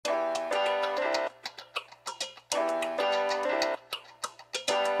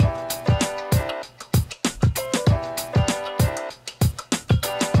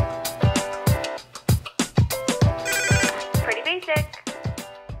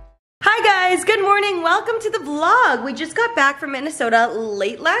guys, good morning. Welcome to the vlog. We just got back from Minnesota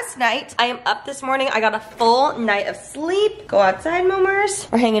late last night. I am up this morning. I got a full night of sleep. Go outside,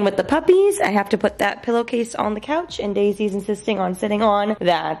 Momers. We're hanging with the puppies. I have to put that pillowcase on the couch and Daisy's insisting on sitting on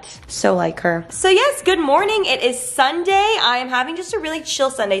that. So like her. So yes, good morning. It is Sunday. I am having just a really chill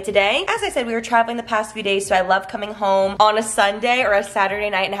Sunday today. As I said, we were traveling the past few days, so I love coming home on a Sunday or a Saturday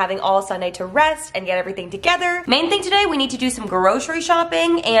night and having all Sunday to rest and get everything together. Main thing today, we need to do some grocery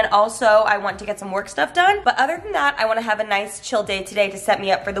shopping, and also I want to get some work stuff done. But other than that, I want to have a nice chill day today to set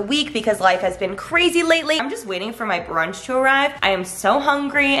me up for the week because life has been crazy lately. I'm just waiting for my brunch to arrive. I am so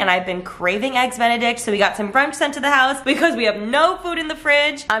hungry and I've been craving eggs Benedict, so we got some brunch sent to the house because we have no food in the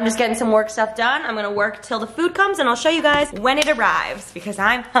fridge. I'm just getting some work stuff done. I'm gonna work till the food comes and I'll show you guys when it arrives because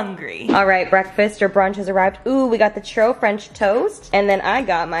I'm hungry. All right, breakfast or brunch has arrived. Ooh, we got the churro French toast, and then I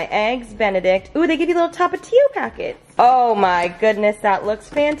got my eggs Benedict. Ooh, they give you little Tapatio packets. Oh my goodness, that looks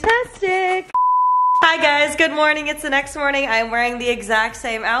fantastic. Hi guys, good morning. It's the next morning. I'm wearing the exact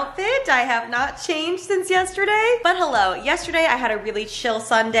same outfit. I have not changed since yesterday. But hello, yesterday I had a really chill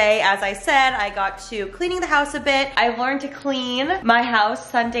Sunday. As I said, I got to cleaning the house a bit. I've learned to clean my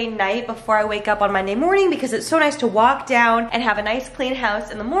house Sunday night before I wake up on Monday morning because it's so nice to walk down and have a nice clean house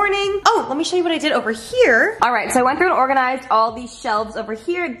in the morning. Oh, let me show you what I did over here. All right, so I went through and organized all these shelves over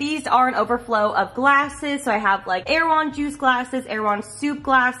here. These are an overflow of glasses. So I have like Erewhon juice glasses, Erewhon soup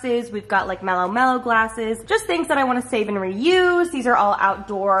glasses. We've got like Mellow glasses, just things that I want to save and reuse. These are all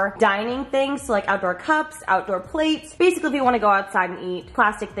outdoor dining things, so like outdoor cups, outdoor plates. Basically, if you want to go outside and eat,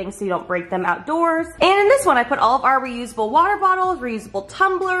 plastic things so you don't break them outdoors. And in this one, I put all of our reusable water bottles, reusable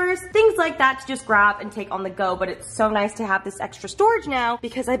tumblers, things like that to just grab and take on the go. But it's so nice to have this extra storage now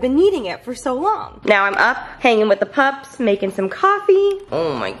because I've been needing it for so long. Now I'm up, hanging with the pups, making some coffee.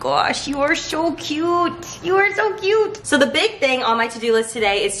 Oh my gosh, you are so cute. You are so cute. So the big thing on my to-do list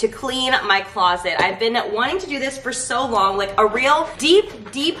today is to clean my closet. I've been wanting to do this for so long, like a real deep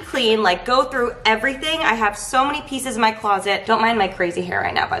clean, like go through everything. I have so many pieces in my closet. Don't mind my crazy hair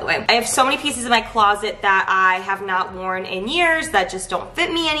right now, by the way. I have so many pieces in my closet that I have not worn in years that just don't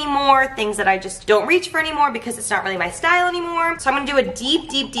fit me anymore, things that I just don't reach for anymore because it's not really my style anymore. So I'm gonna do a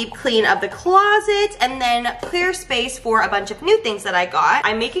deep clean of the closet and then clear space for a bunch of new things that I got.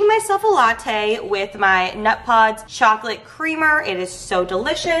 I'm making myself a latte with my Nut Pods chocolate creamer. It is so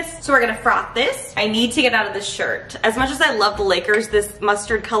delicious. So we're gonna froth this. I need to get out of this shirt. As much as I love the Lakers, this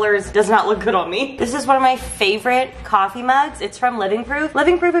mustard colors does not look good on me. This is one of my favorite coffee mugs. It's from Living Proof.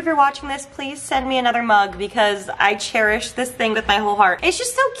 Living Proof, if you're watching this, please send me another mug because I cherish this thing with my whole heart. It's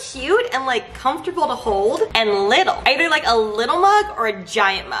just so cute and like comfortable to hold and little. Either like a little mug or a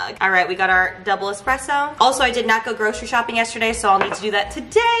giant mug. All right, we got our double espresso. Also, I did not go grocery shopping yesterday, so I'll need to do that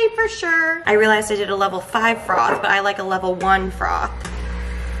today for sure. I realized I did a level 5 froth, but I like a level 1 froth.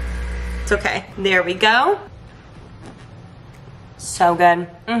 Okay, there we go. So good.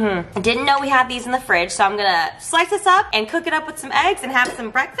 I didn't know we had these in the fridge, so I'm gonna slice this up and cook it up with some eggs and have some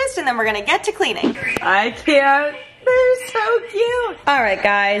breakfast, and then we're gonna get to cleaning. I can't. They're so cute. All right,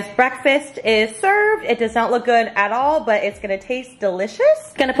 guys, breakfast is served. It does not look good at all, but it's gonna taste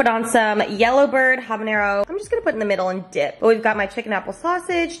delicious. Gonna put on some Yellowbird habanero. I'm just gonna put in the middle and dip. But we've got my chicken apple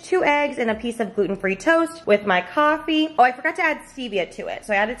sausage, 2 eggs, and a piece of gluten-free toast with my coffee. Oh, I forgot to add stevia to it,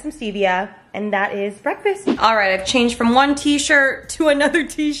 so I added some stevia. And that is breakfast. All right, I've changed from one t-shirt to another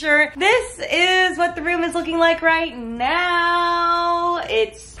t-shirt. This is what the room is looking like right now.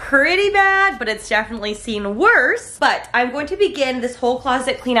 It's pretty bad, but it's definitely seen worse. But I'm going to begin this whole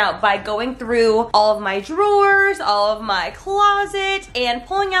closet clean out by going through all of my drawers, all of my closet, and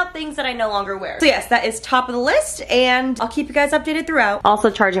pulling out things that I no longer wear. So yes, that is top of the list, and I'll keep you guys updated throughout. Also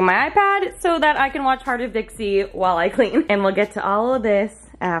charging my iPad so that I can watch Heart of Dixie while I clean. And we'll get to all of this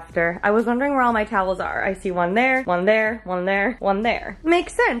after. I was wondering where all my towels are. I see one there, one there, one there, one there.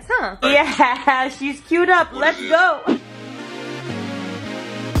 Makes sense, huh? Yeah, she's queued up. Let's go.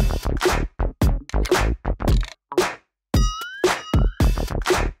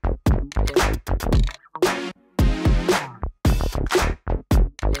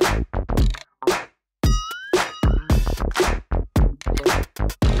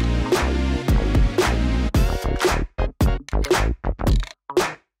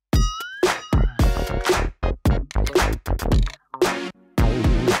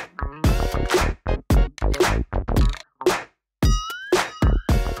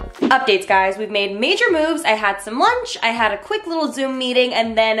 Updates, guys. We've made major moves. I had some lunch. I had a quick little Zoom meeting,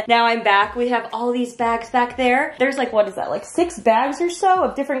 and then now I'm back. We have all these bags back there. There's like, what is that? Like 6 bags or so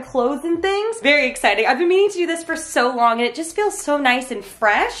of different clothes and things. Very exciting. I've been meaning to do this for so long, and it just feels so nice and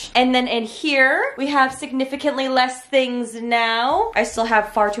fresh. And then in here, we have significantly less things now. I still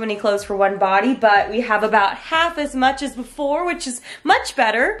have far too many clothes for one body, but we have about half as much as before, which is much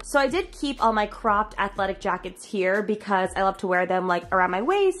better. So I did keep all my cropped athletic jackets here because I love to wear them like around my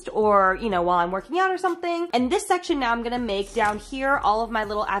waist or, you know, while I'm working out or something. And this section now I'm gonna make down here all of my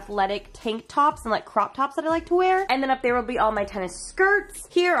little athletic tank tops and like crop tops that I like to wear. And then up there will be all my tennis skirts.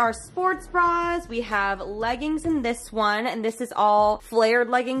 Here are sports bras. We have leggings in this one, and this is all flared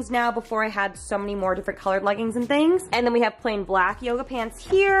leggings now. Before I had so many more different colored leggings and things. And then we have plain black yoga pants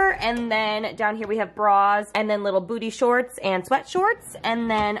here, and then down here we have bras, and then little booty shorts and sweat shorts. And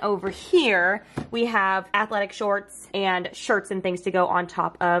then over here we have athletic shorts and shirts and things to go on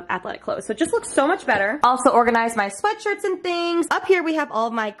top of athletic clothes. So it just looks so much better. Also organized my sweatshirts and things. Up here we have all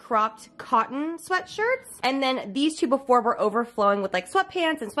of my cropped cotton sweatshirts. And then these two before were overflowing with like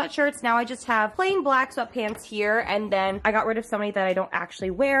sweatpants and sweatshirts. Now I just have plain black sweatpants here, and then I got rid of so many that I don't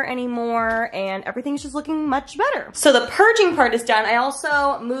actually wear anymore, and everything's just looking much better. So the purging part is done. I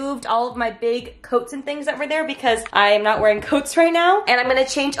also moved all of my big coats and things that were there because I am not wearing coats right now. And I'm gonna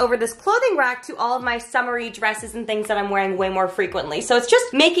change over this clothing rack to all of my summery dresses and things that I'm wearing way more frequently. So it's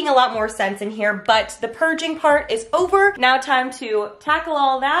just making a lot more sense in here, but the purging part is over. Now time to tackle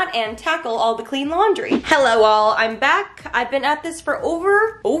all that and tackle all the clean laundry. Hello all, I'm back. I've been at this for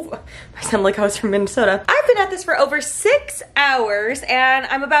I sound like I was from Minnesota. I've been at this for over 6 hours, and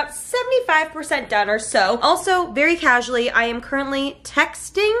I'm about 75% done or so. Also, very casually, I am currently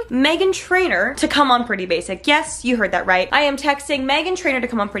texting Meghan Trainor to come on Pretty Basic. Yes, you heard that right. I am texting Meghan Trainor to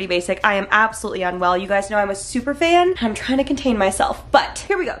come on Pretty Basic. I am absolutely unwell. You guys know I'm a super fan. I'm trying to contain myself, but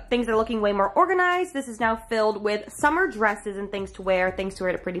here we go. Things are looking way more organized. This is now filled with summer dresses and things to wear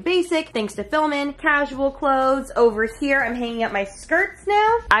to Pretty Basic, things to film in, casual clothes. Over here, I'm hanging up my skirts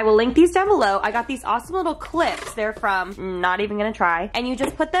now. I will link these down below. I got these awesome little clips. They're from Not Even Gonna Try. And you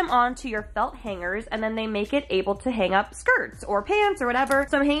just put them onto your felt hangers, and then they make it able to hang up skirts or pants or whatever.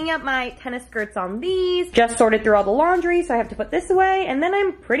 So I'm hanging up my tennis skirts on these. Just sorted through all the laundry, so I have to put this away, and then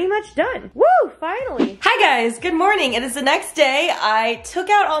I'm pretty much done. Woo, finally. Hi guys, good morning. It is the next day. I took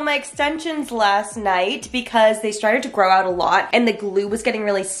out all my extensions last night because they started to grow out a lot and the glue was getting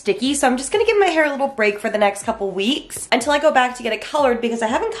really sticky. So I'm just gonna give my hair a little break for the next couple weeks until I go back to get it colored, because I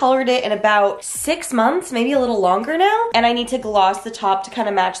haven't colored it in about 6 months, maybe a little longer now. And I need to gloss the top to kind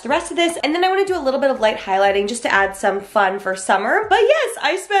of match the rest of this. And then I want to do a little bit of light highlighting just to add some fun for summer. But yes,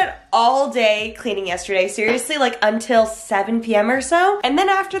 I spent all day cleaning yesterday. Seriously, like until 7 p.m. or so. And then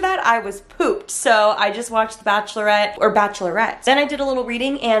after that, I was pooped. So I just watched The Bachelorette or Bachelorettes. Then I did a little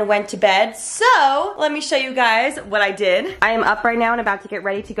reading and went to bed. So let me show you guys what I did. I am up right now and about to get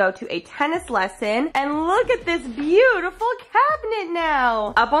ready to go to a tennis lesson. And look at this beautiful cabinet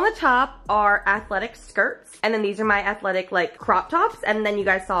now. Up on the top are athletic skirts. And then these are my athletic like crop tops. And then you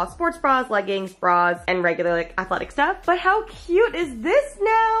guys saw sports bras, leggings, bras, and regular like athletic stuff. But how cute is this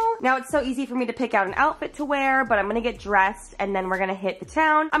now? Now it's so easy for me to pick out an outfit to wear, but I'm gonna get dressed and then we're gonna hit the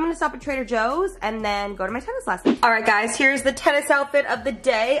town. I'm gonna stop at Trader Joe's and then go to my tennis lesson. All right guys, here's the tennis outfit of the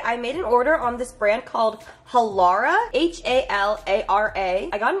day. I made an order on this brand called Halara, H-A-L-A-R-A.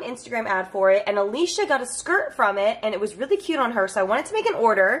 I got an Instagram ad for it and Alicia got a skirt from it and it was really cute on her, so I wanted to make an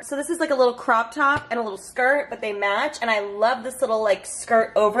order. So this is like a little crop top and a little skirt, but they match, and I love this little like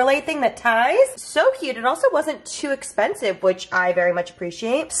skirt overlay thing that ties. So cute. It also wasn't too expensive, which I very much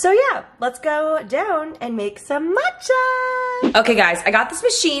appreciate. So yeah, let's go down and make some matcha. Okay guys, I got this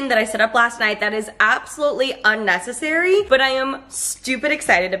machine that I set up last night that is absolutely unnecessary, but I am stupid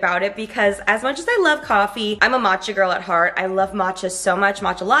excited about it because as much as I love coffee, I'm a matcha girl at heart. I love matcha so much.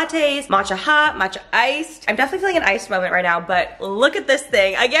 Matcha lattes, matcha hot, matcha iced. I'm definitely feeling an iced moment right now, but look at this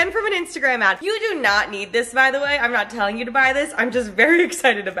thing. Again, from an Instagram ad. You do not need this, by the way. I'm not telling you to buy this. I'm just very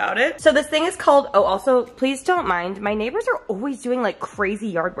excited about it. So this thing is called, oh, also, please don't mind. My neighbors are always doing like crazy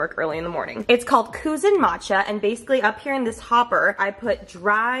yard work early in the morning. It's called Kuzin Matcha, and basically up here in this hopper, I put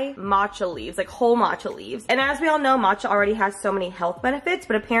dry matcha leaves, like whole matcha leaves. And as we all know, matcha already has so many health benefits,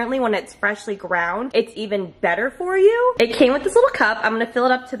 but apparently when it's freshly ground, it's even better for you. It came with this little cup. I'm gonna fill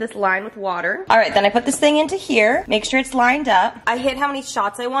it up to this line with water. All right, then I put this thing into here. Make sure it's lined up. I hit how many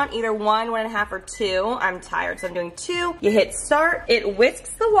shots I want, either 1, 1.5, or 2. I'm tired, so I'm doing 2. You hit start, it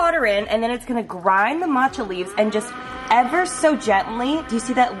whisks the water in, and then it's gonna grind the matcha leaves and just ever so gently, do you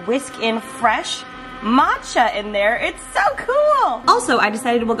see that whisk in fresh matcha in there. It's so cool. Also, I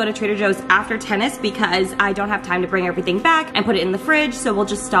decided we'll go to Trader Joe's after tennis because I don't have time to bring everything back and put it in the fridge, so we'll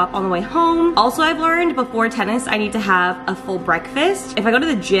just stop on the way home. Also, I've learned before tennis, I need to have a full breakfast. If I go to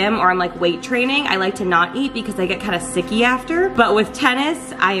the gym or I'm like weight training, I like to not eat because I get kind of sicky after. But with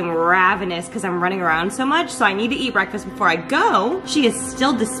tennis, I am ravenous because I'm running around so much, so I need to eat breakfast before I go. She is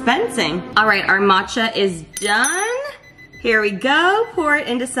still dispensing. All right, our matcha is done. Here we go, pour it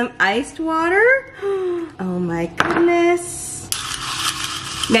into some iced water. Oh my goodness.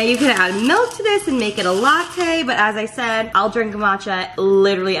 Now you can add milk to this and make it a latte, but as I said, I'll drink matcha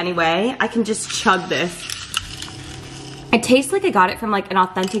literally anyway. I can just chug this. It tastes like I got it from like an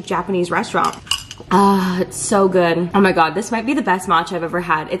authentic Japanese restaurant. Ah, it's so good. Oh my God, this might be the best matcha I've ever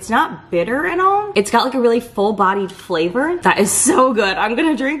had. It's not bitter at all. It's got like a really full-bodied flavor. That is so good. I'm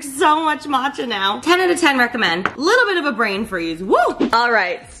gonna drink so much matcha now. 10 out of 10 recommend. Little bit of a brain freeze, woo! All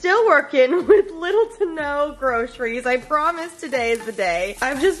right, still working with little to no groceries. I promise today is the day.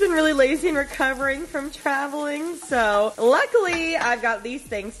 I've just been really lazy and recovering from traveling, so luckily I've got these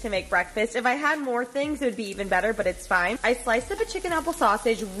things to make breakfast. If I had more things, it would be even better, but it's fine. I sliced up a chicken apple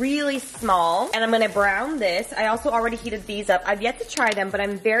sausage really small, and I'm gonna brown this. I also already heated these up. I've yet to try them, but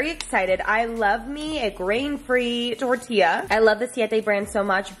I'm very excited. I love me a grain-free tortilla. I love the Siete brand so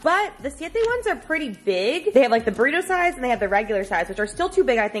much, but the Siete ones are pretty big. They have like the burrito size and they have the regular size, which are still too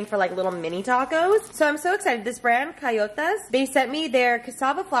big, I think, for like little mini tacos. So I'm so excited. This brand, Coyotas, they sent me their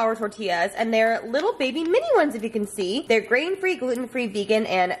cassava flour tortillas and they're little baby mini ones, if you can see. They're grain-free, gluten-free, vegan,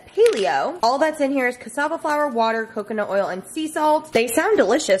 and paleo. All that's in here is cassava flour, water, coconut oil, and sea salt. They sound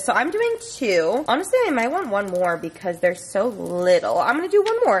delicious, so I'm doing 2. Honestly, I might want 1 more because they're so little. I'm gonna do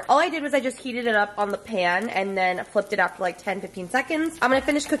 1 more. All I did was I just heated it up on the pan and then flipped it after like 10-15 seconds. I'm gonna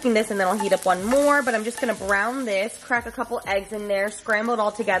finish cooking this and then I'll heat up 1 more, but I'm just gonna brown this, crack a couple eggs in there, scramble it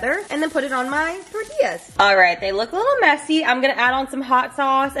all together, and then put it on my tortillas. All right, they look a little messy. I'm gonna add on some hot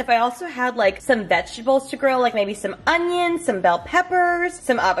sauce. If I also had like some vegetables to grill, like maybe some onions, some bell peppers,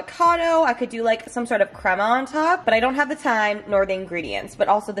 some avocado, I could do like some sort of crema on top, but I don't have the time nor the ingredients. But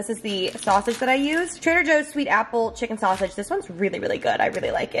also this is the sausage that I used. Trader Joe's sweet apple chicken sausage. This one's really, really good. I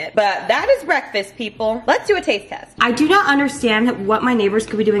really like it. But that is breakfast, people. Let's do a taste test. I do not understand what my neighbors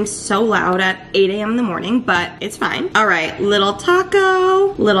could be doing so loud at 8 a.m. in the morning, but it's fine. All right, little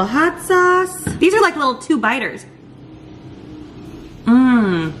taco, little hot sauce. These are like little 2-biters.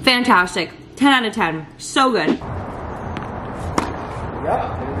 Mmm, fantastic. 10 out of 10. So good. Yep.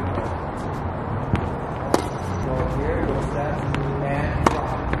 Go here, go step, and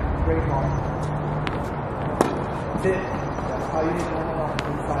drop. Great ball. That's it. That's how you need to run it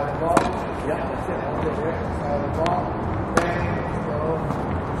inside the ball. Yep, that's it. That's it. Right inside the ball. Bang, let's go.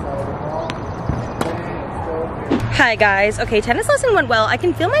 Inside the ball. Bang, let's go. Hi guys. Okay, tennis lesson went well. I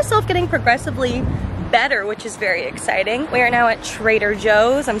can feel myself getting progressively better, which is very exciting. We are now at Trader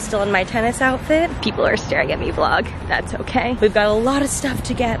Joe's. I'm still in my tennis outfit. People are staring at me vlog. That's okay. We've got a lot of stuff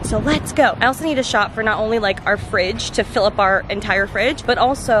to get, so let's go. I also need to shop for not only like our fridge to fill up our entire fridge, but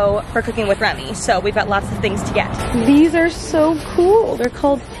also for cooking with Remy. So we've got lots of things to get. These are so cool. They're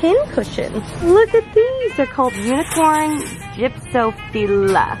called pin cushions. Look at these. They're called Unicorn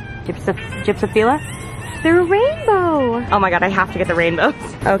Gypsophila. Gypsophila? They're rainbow. Oh my God, I have to get the rainbows.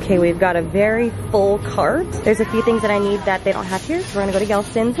 Okay, we've got a very full cart. There's a few things that I need that they don't have here, so we're gonna go to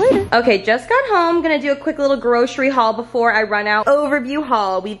Yelston's later. Okay, just got home. Gonna do a quick little grocery haul before I run out. Overview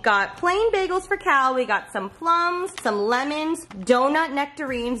haul. We've got plain bagels for Cal. We got some plums, some lemons, donut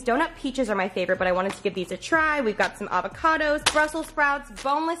nectarines. Donut peaches are my favorite, but I wanted to give these a try. We've got some avocados, Brussels sprouts,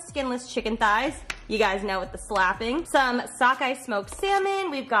 boneless, skinless chicken thighs. You guys know with the slapping. Some sockeye smoked salmon.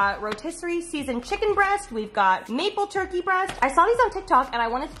 We've got rotisserie seasoned chicken breast. We've got maple turkey breast. I saw these on TikTok and I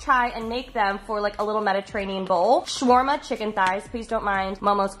wanted to try and make them for like a little Mediterranean bowl. Shawarma chicken thighs. Please don't mind.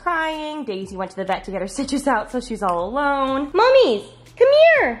 Momo's crying. Daisy went to the vet to get her stitches out, so she's all alone. Mommies, come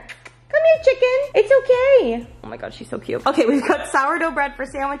here. Come here, chicken. It's okay. Oh my God, she's so cute. Okay, we've got sourdough bread for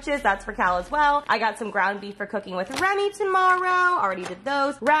sandwiches. That's for Cal as well. I got some ground beef for cooking with Remy tomorrow. Already did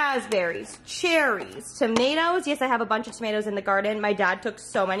those. Raspberries, cherries, tomatoes. Yes, I have a bunch of tomatoes in the garden. My dad took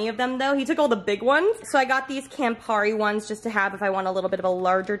so many of them though. He took all the big ones. So I got these Campari ones just to have if I want a little bit of a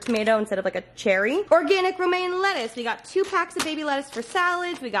larger tomato instead of like a cherry. Organic romaine lettuce. We got 2 packs of baby lettuce for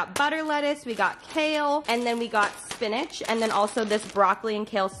salads. We got butter lettuce. We got kale. And then we got spinach. And then also this broccoli and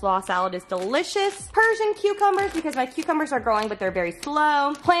kale slaw salad salad is delicious. Persian cucumbers, because my cucumbers are growing, but they're very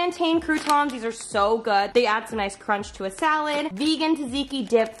slow. Plantain croutons, these are so good. They add some nice crunch to a salad. Vegan tzatziki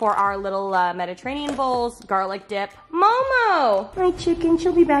dip for our little Mediterranean bowls. Garlic dip. Momo! My chicken,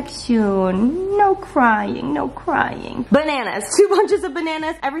 she'll be back soon. No crying, no crying. Bananas, 2 bunches of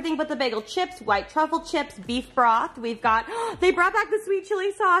bananas. Everything but the bagel chips, white truffle chips, beef broth. We've got, they brought back the sweet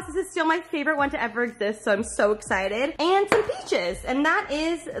chili sauce. This is still my favorite one to ever exist, so I'm so excited. And some peaches, and that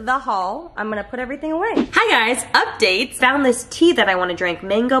is the haul. I'm gonna put everything away. Hi guys, updates. Found this tea that I wanna drink,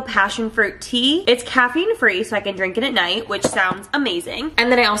 mango passion fruit tea. It's caffeine free, so I can drink it at night, which sounds amazing.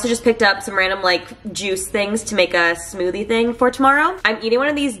 And then I also just picked up some random like juice things to make a smoothie thing for tomorrow. I'm eating one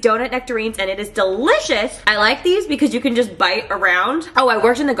of these donut nectarines and it is delicious. I like these because you can just bite around. Oh, I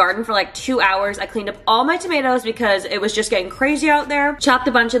worked in the garden for like 2 hours. I cleaned up all my tomatoes because it was just getting crazy out there. Chopped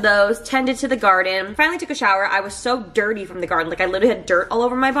a bunch of those, tended to the garden. Finally took a shower. I was so dirty from the garden. Like I literally had dirt all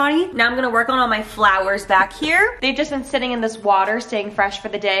over my body. Now I'm gonna work on all my flowers back here. They've just been sitting in this water, staying fresh for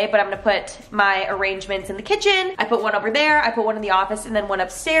the day, but I'm gonna put my arrangements in the kitchen. I put one over there, I put one in the office, and then one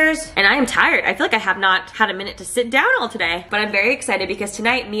upstairs. And I am tired. I feel like I have not had a minute to sit down all today, but I'm very excited because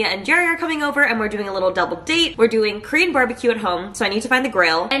tonight Mia and Jerry are coming over and we're doing a little double date. We're doing Korean barbecue at home, so I need to find the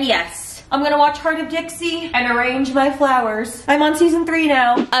grill. And yes, I'm gonna watch Heart of Dixie and arrange my flowers. I'm on season 3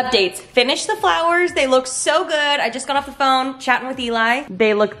 now. Updates, finished the flowers. They look so good. I just got off the phone chatting with Eli.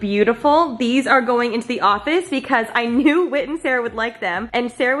 They look beautiful. These are going into the office because I knew Whit and Sarah would like them.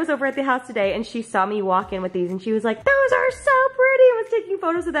 And Sarah was over at the house today and she saw me walk in with these and she was like, those are so pretty. I was taking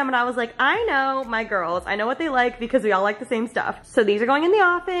photos of them and I was like, I know my girls. I know what they like because we all like the same stuff. So these are going in the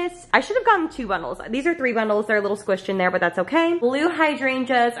office. I should have gotten 2 bundles. These are 3 bundles. They're a little squished in there, but that's okay. Blue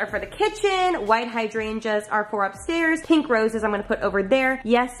hydrangeas are for the kitchen. White hydrangeas are for upstairs. Pink roses I'm gonna put over there.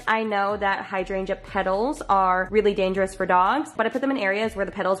 Yes, I know that hydrangea petals are really dangerous for dogs, but I put them in areas where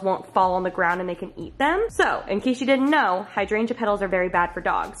the petals won't fall on the ground and they can eat them. So, in case you didn't know, hydrangea petals are very bad for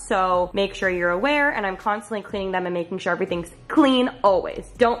dogs. So, make sure you're aware, and I'm constantly cleaning them and making sure everything's clean always.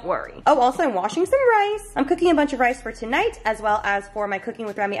 Don't worry. Oh, also I'm washing some rice. I'm cooking a bunch of rice for tonight, as well as for my Cooking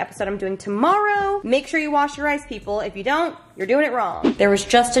with Remy episode I'm doing tomorrow. Make sure you wash your rice, people. If you don't, you're doing it wrong. There was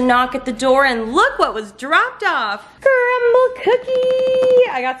just a knock at the door and look what was dropped off. Crumble cookie.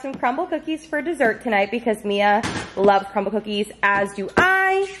 I got some crumble cookies for dessert tonight because Mia loves crumble cookies, as do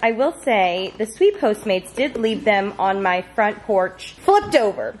I. I will say the sweet Postmates did leave them on my front porch flipped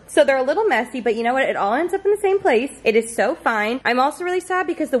over. So they're a little messy, but you know what? It all ends up in the same place. It is so fine. I'm also really sad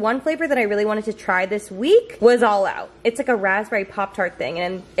because the one flavor that I really wanted to try this week was all out. It's like a raspberry Pop-Tart thing.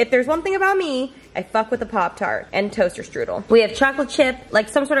 And if there's one thing about me, I fuck with the Pop-Tart and toaster strudel. We have chocolate chip, like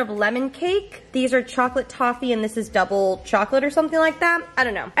some sort of lemon cake. These are chocolate toffee and this is double chocolate or something like that. I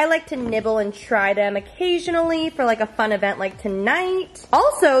don't know. I like to nibble and try them occasionally for like a fun event like tonight.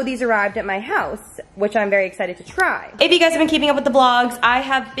 Also, these arrived at my house, which I'm very excited to try. If you guys have been keeping up with the vlogs, I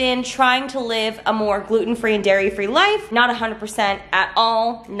have been trying to live a more gluten-free and dairy-free life. Not 100% at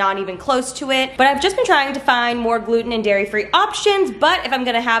all, not even close to it. But I've just been trying to find more gluten and dairy-free options, but if I'm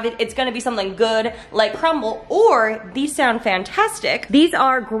gonna have it, it's gonna be something good like crumble, or these sound fantastic. These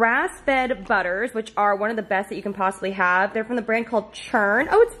are grass-fed butters, which are one of the best that you can possibly have. They're from the brand called Churn.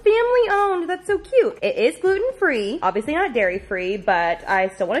 Oh, it's family owned. That's so cute. It is gluten-free, obviously not dairy-free, but I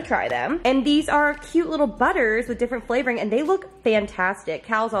still want to try them. And these are cute little butters with different flavoring, and they look fantastic.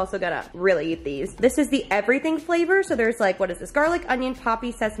 Cal's also gonna really eat these. This is the everything flavor, so there's like, what is this? Garlic, onion,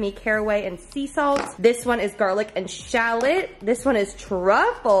 poppy, sesame, caraway, and sea salt. This one is garlic and shallot. This one is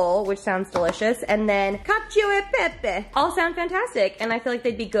truffle, which sounds delicious. And then cacio e pepe. All sound fantastic. And I feel like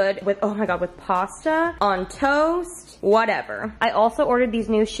they'd be good with, oh my God, with pasta, on toast, whatever. I also ordered these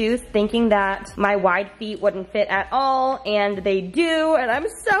new shoes thinking that my wide feet wouldn't fit at all, and they do, and I'm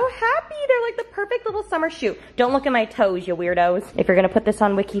so happy. They're like the perfect little summer shoe. Don't look at my toes, you weirdos. If you're gonna put this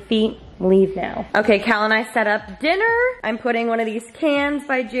on Wiki Feet, leave now. Okay, Cal and I set up dinner. I'm putting one of these cans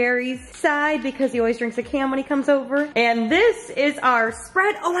by Jerry's side because he always drinks a can when he comes over. And this is our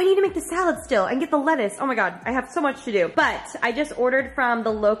spread. Oh, I need to make the salad still and get the lettuce. Oh my God, I have so much to do. But I just ordered from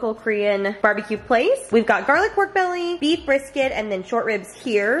the local Korean barbecue place. We've got garlic pork belly, beef brisket, and then short ribs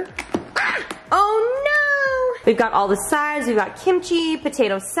here. Oh no! We've got all the sides. We've got kimchi,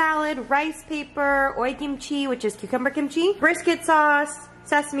 potato salad, rice paper, oi kimchi, which is cucumber kimchi, brisket sauce,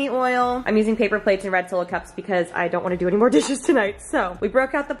 sesame oil. I'm using paper plates and red Solo cups because I don't want to do any more dishes tonight. So we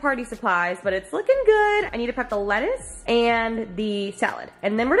broke out the party supplies, but it's looking good. I need to prep the lettuce and the salad,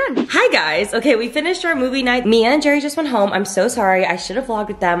 and then we're done. Hi guys. Okay, we finished our movie night. Mia and Jerry just went home. I'm so sorry. I should have vlogged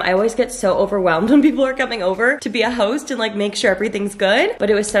with them. I always get so overwhelmed when people are coming over to be a host and like make sure everything's good. But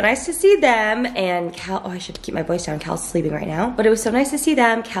it was so nice to see them, and Cal, oh, I should keep my voice down. Cal's sleeping right now. But it was so nice to see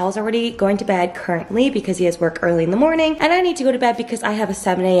them. Cal's already going to bed currently because he has work early in the morning, and I need to go to bed because I have a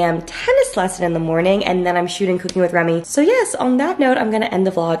 7 a.m. tennis lesson in the morning, and then I'm shooting Cooking with Remy. So yes, on that note, I'm gonna end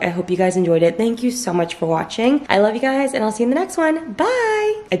the vlog. I hope you guys enjoyed it. Thank you so much for watching. I love you guys, and I'll see you in the next one.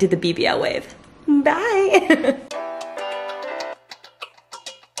 Bye. I did the BBL wave. Bye.